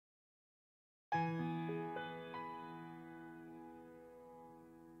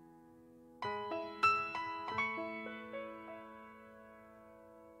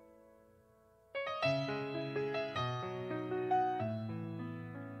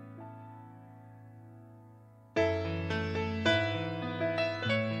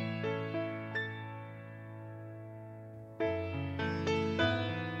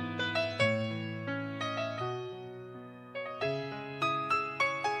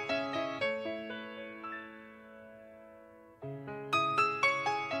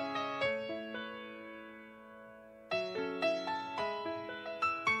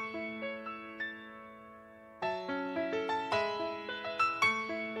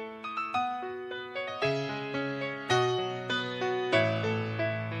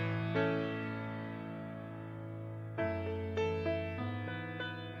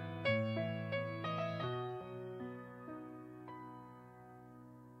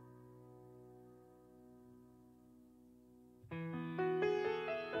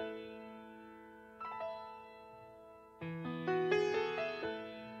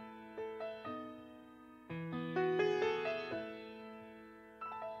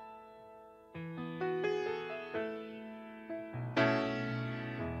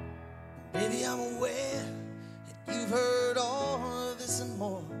Baby, I'm aware that you've heard all of this and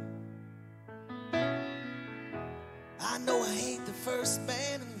more. I know I ain't the first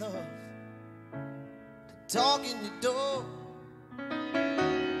man in love to talk in your door,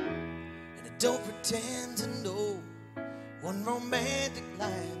 and I don't pretend to know one romantic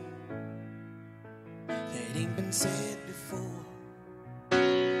line that ain't been said before.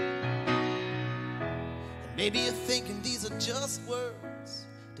 And maybe you're thinking these are just words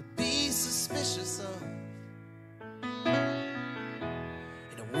to be suspicious of.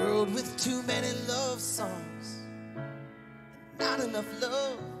 In a world with too many love songs and not enough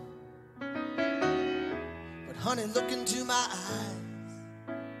love. But honey, look into my eyes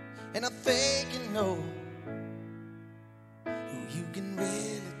and I think you know who you can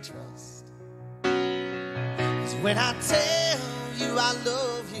really trust. 'Cause when I tell you I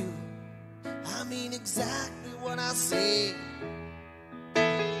love you, I mean exactly what I say.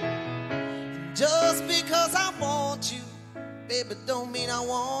 And just because I want you, baby, don't mean I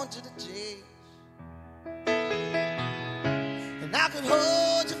want you to change. And I could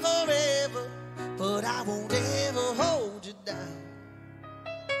hold you forever, but I won't ever hold you down.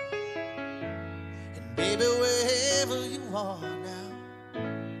 And baby, wherever you are now,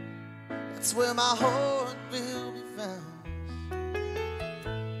 that's where my heart will be found.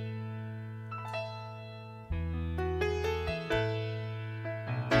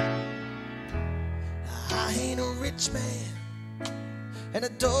 I ain't a rich man, and I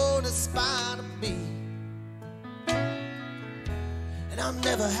don't aspire to be, and I'll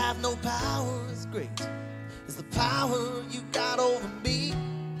never have no power as great as the power you got over me.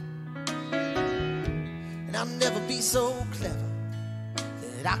 And I'll never be so clever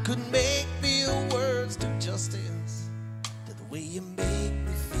that I could make real words do justice to the way you make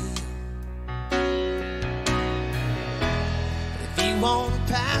me feel. But if you want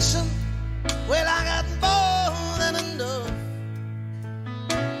passion, well, I got more than enough.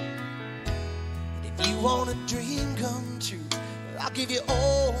 And if you want a dream come true, well, I'll give you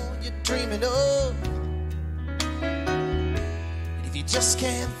all you're dreaming of. And if you just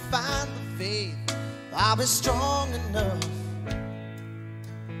can't find the faith, I'll be strong enough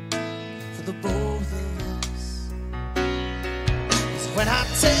for the both of us. 'Cause when I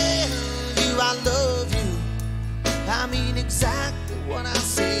tell you I love you, I mean exactly what I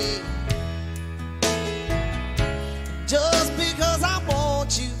say. Just because I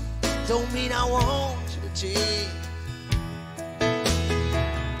want you, don't mean I want you to change.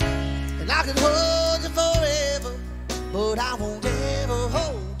 And I can hold you forever, but I won't ever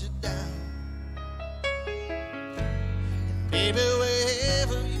hold you down. And baby,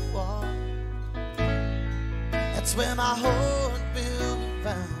 wherever you are, that's where my heart will be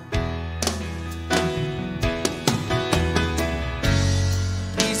found.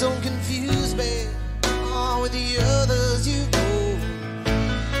 Please don't confuse me with the others you know.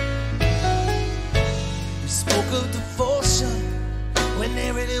 We spoke of devotion when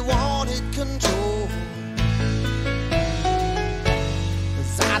they really wanted control.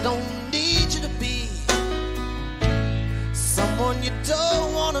 'Cause I don't need you to be someone you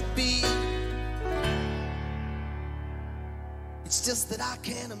don't want to be. It's just that I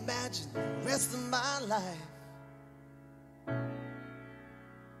can't imagine the rest of my life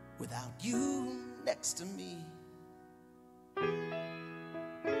without you next to me.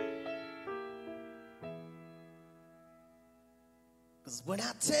 'Cause when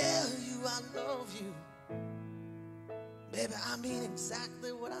I tell you I love you, baby, I mean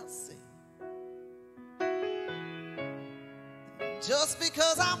exactly what I say. Just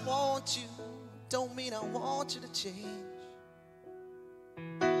because I want you, don't mean I want you to change.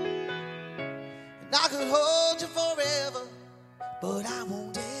 And I could hold you forever, but I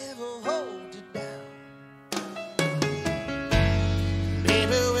won't ever hold you down.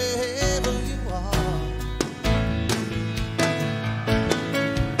 Baby, wherever you are,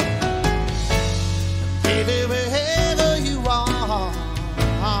 baby, wherever you are,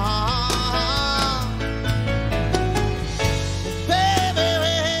 baby,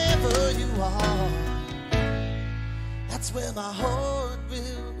 wherever you are, that's where my heart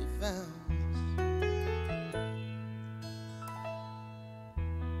will be found.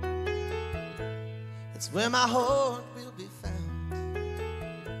 It's where my heart